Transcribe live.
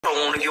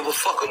don't want to give a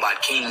fuck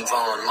about King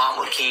Von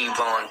mama, King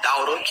Von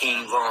daughter,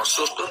 King Von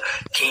sister,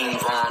 King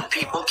Von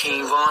people,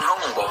 King Von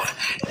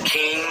homeboy.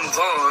 King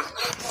Von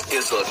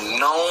is a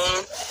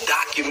known,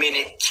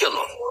 documented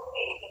killer.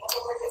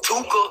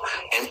 Tooka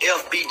and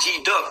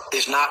FBG Duck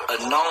is not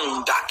a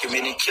known,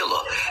 documented killer.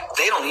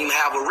 They don't even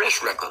have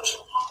arrest records.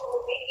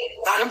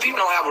 Now, them people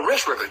don't have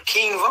arrest record.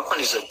 King Von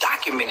is a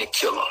documented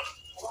killer.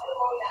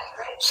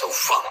 So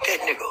fuck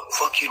that nigga.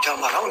 Fuck you talking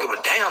about. I don't give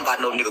a damn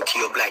about no nigga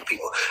kill black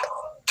people.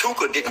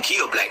 Tooka didn't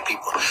kill black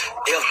people.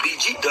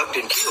 FBG Duck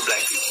didn't kill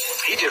black people.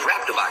 He just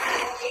rapped about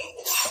it.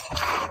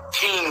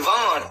 King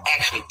Von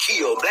actually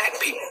killed black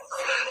people.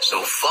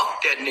 So fuck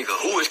that nigga.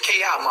 Who is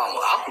K.I.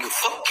 mama? I don't give a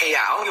fuck K.I.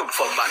 I don't give a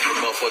fuck about no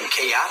motherfucking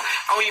K.I.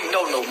 I don't even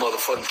know no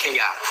motherfucking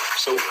K.I.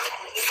 So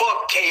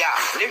fuck K.I.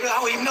 Nigga, I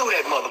don't even know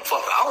that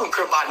motherfucker. I don't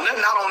care about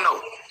nothing I don't know.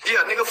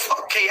 Yeah, nigga,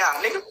 fuck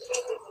K.I. nigga.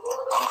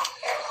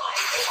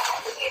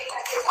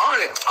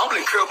 I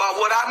only care about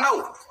what I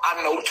know.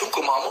 I know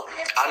Tooka mama.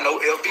 I know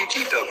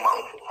LBG Duck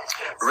mama.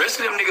 The rest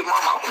of them niggas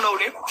mama, I don't know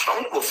them. So I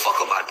don't give a fuck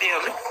about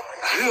them.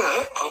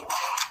 Yeah.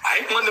 I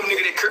ain't one of them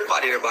niggas that care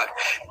about everybody.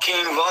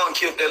 King Von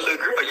killed that little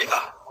girl,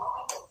 yeah.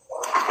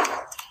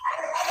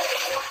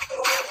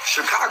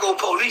 Chicago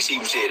police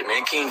even said it,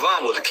 man. King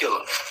Von was a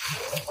killer.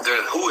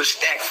 Who is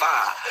Stack 5?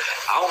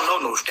 I don't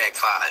know no Stack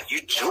 5.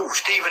 Who?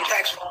 Steven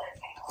Jackson?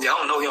 Yeah, I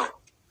don't know him.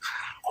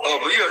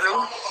 But yeah,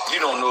 no, you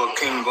don't know if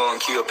King Von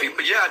killed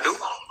people. Yeah, I do.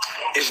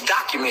 It's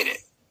documented.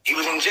 He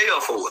was in jail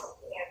for it.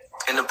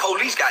 And the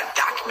police got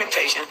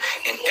documentation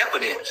and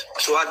evidence.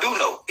 So I do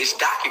know. It's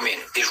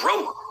documented. It's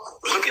wrote.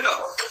 Look it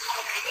up.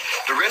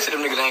 The rest of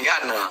them niggas ain't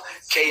got none.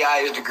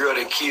 K.I. is the girl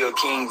that killed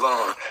King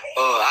Von.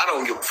 I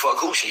don't give a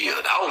fuck who she is.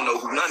 I don't know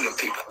who none of them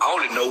people. I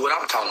only know what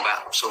I'm talking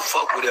about. So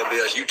fuck whatever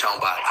else you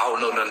talking about. I don't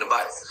know nothing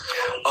about it.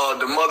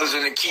 The mothers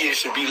and the kids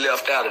should be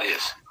left out of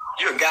this.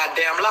 You're a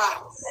goddamn lie.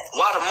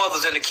 Why the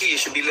mothers and the kids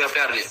should be left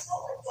out of this?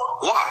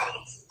 Why?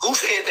 Who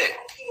said that?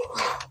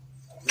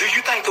 Do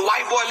you think the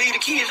white boy leave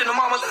the kids and the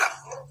mamas out?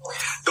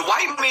 The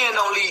white men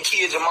don't leave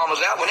kids and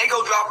mamas out. When they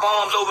go drop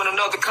bombs over in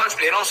another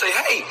country, they don't say,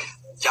 hey,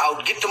 y'all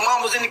get the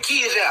mamas and the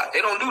kids out. They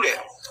don't do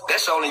that.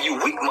 That's only you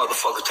weak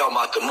motherfuckers talking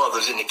about the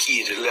mothers and the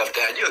kids that left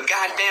out. You're a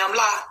goddamn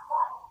lie.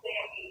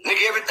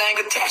 Nigga,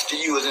 everything attached to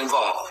you is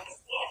involved.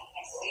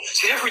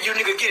 See, that's where you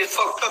nigga get it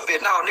fucked up at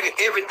now. Nigga,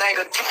 everything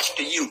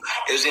attached to you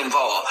is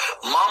involved.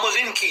 Mamas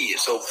and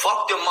kids. So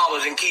fuck them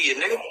mamas and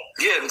kids, nigga.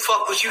 Yeah, and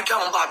fuck what you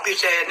talking about,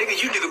 bitch ass nigga.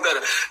 You nigga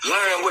better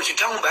learn what you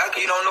talking about,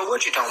 because you don't know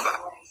what you talking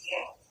about.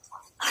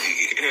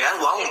 Yeah,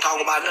 that's why I don't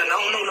talk about nothing. I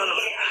don't know nothing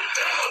about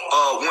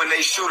it. When they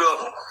shoot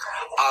up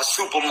our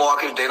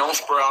supermarkets, they don't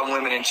spray out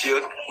women and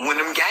children. When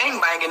them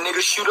gangbanging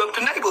niggas shoot up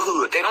the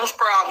neighborhood, they don't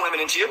spray out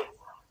women and children.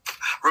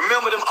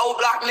 Remember them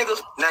old block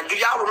niggas? Now, do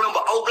y'all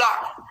remember old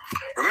block?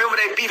 Remember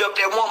they beat up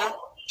that woman?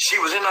 She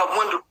was in her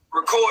window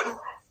recording.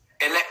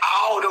 And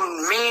all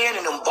them men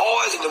and them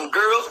boys and them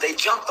girls, they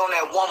jumped on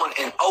that woman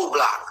in old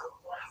block.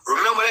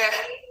 Remember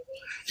that?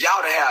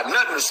 Y'all didn't have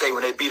nothing to say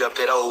when they beat up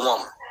that old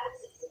woman.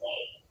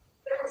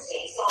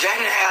 Y'all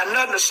didn't have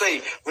nothing to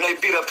say when they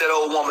beat up that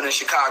old woman in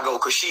Chicago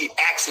because she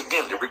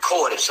accidentally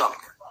recorded something.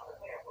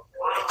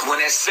 When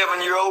that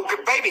 7-year-old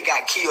baby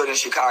got killed in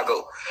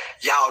Chicago,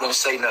 y'all didn't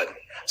say nothing.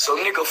 So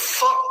nigga,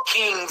 fuck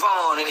King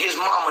Von and his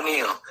mama and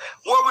them.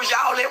 Where was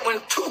y'all at when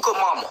Tooka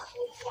mama?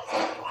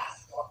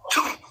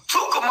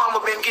 Tooka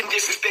mama been getting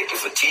disrespected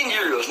for 10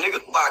 years, nigga,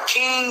 by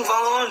King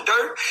Von,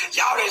 Dirt.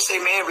 Y'all didn't say,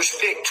 man,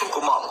 respect Tooka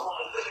mama.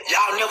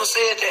 Y'all never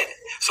said that.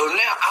 So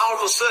now,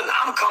 all of a sudden,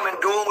 I'm coming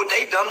doing what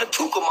they done to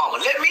Tooka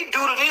mama. Let me do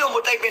to them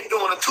what they been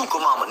doing to Tooka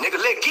mama, nigga.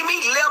 Give me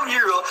 11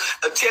 years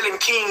of telling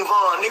King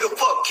Von, nigga,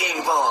 fuck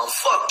King Von.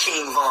 Fuck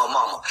King Von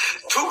mama.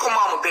 Tooka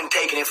mama been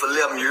taking it for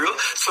 11 years,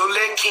 so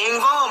let King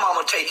Von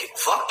mama take it.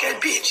 Fuck that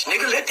bitch,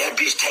 nigga. Let that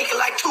bitch take it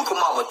like Tooka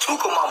mama.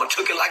 Tooka mama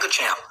took it like a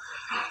champ.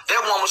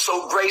 That woman's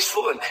so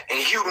graceful and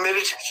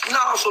humility.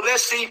 No, so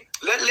let's see.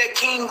 Let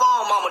King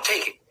Von mama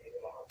take it.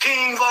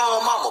 King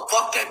Von mama,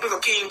 fuck that bigger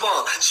King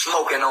Von.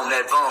 Smoking on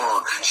that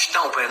Von,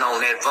 stomping on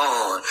that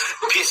Von,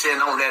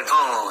 pissing on that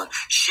Von,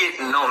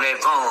 shitting on that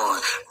Von,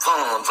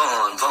 Von,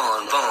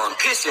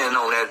 pissing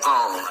on that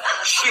Von,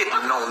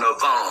 shitting on the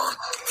Von,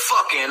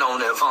 fucking on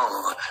that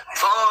Von,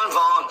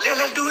 Von.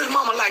 Let's do his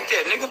mama like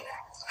that, nigga.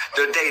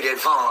 The day that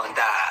Von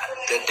died,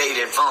 the day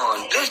that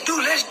Von, let's do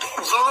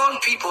Von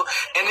people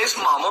and his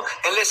mama,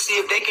 and let's see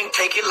if they can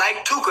take it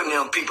like Tooka and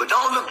them people.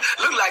 Don't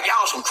look like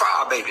y'all some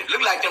crybabies. Look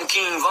like them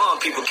King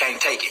Von people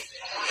can't take it.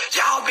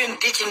 Y'all been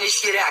ditching this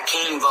shit out,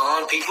 King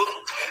Von people.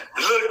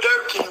 Little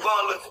Dirt, King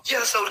Von.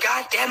 Yeah, so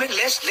goddamn it,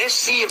 let's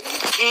see if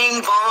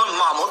King Von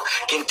mama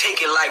can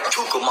take it like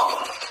Tooka mama.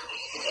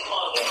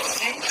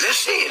 Let's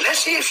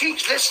see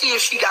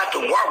if she got the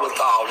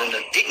wherewithal and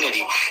the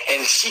dignity,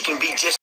 and she can be just